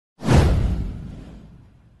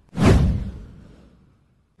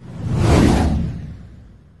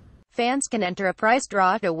fans can enter a prize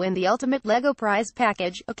draw to win the ultimate LEGO prize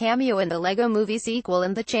package, a cameo in the LEGO Movie sequel,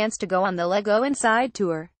 and the chance to go on the LEGO Inside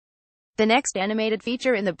Tour. The next animated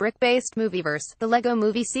feature in the brick-based movieverse, the LEGO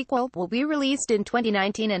Movie Sequel, will be released in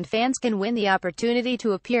 2019, and fans can win the opportunity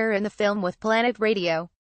to appear in the film with Planet Radio.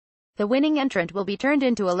 The winning entrant will be turned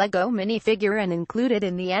into a LEGO minifigure and included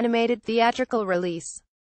in the animated theatrical release.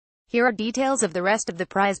 Here are details of the rest of the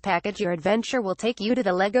prize package. Your adventure will take you to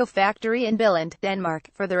the LEGO factory in Billund, Denmark,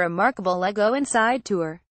 for the remarkable LEGO Inside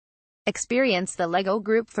Tour. Experience the LEGO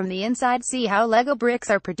Group from the inside, see how LEGO bricks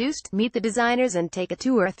are produced, meet the designers, and take a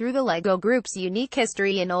tour through the LEGO Group's unique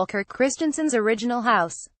history in Olker Christensen's original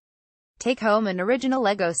house. Take home an original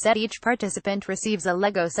LEGO set. Each participant receives a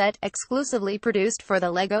LEGO set, exclusively produced for the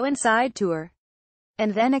LEGO Inside Tour.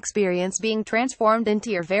 And then experience being transformed into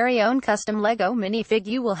your very own custom LEGO minifig.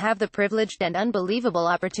 You will have the privileged and unbelievable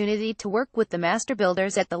opportunity to work with the master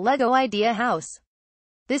builders at the LEGO Idea House.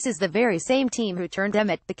 This is the very same team who turned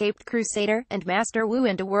Emmett, the Caped Crusader, and Master Wu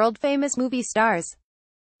into world-famous movie stars.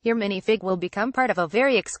 Your minifig will become part of a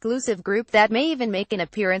very exclusive group that may even make an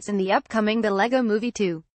appearance in the upcoming The LEGO Movie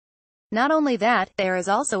 2. Not only that, there is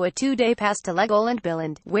also a 2-day pass to Legoland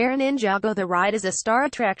Billund, where in Ninjago the ride is a star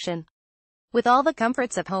attraction. With all the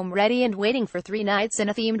comforts of home ready and waiting for 3 nights in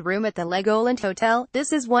a themed room at the Legoland Hotel,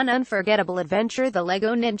 this is one unforgettable adventure. The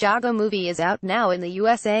LEGO Ninjago movie is out now in the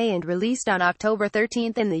USA and released on October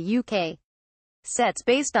 13th in the UK. Sets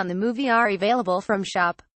based on the movie are available from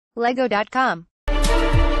shop.lego.com.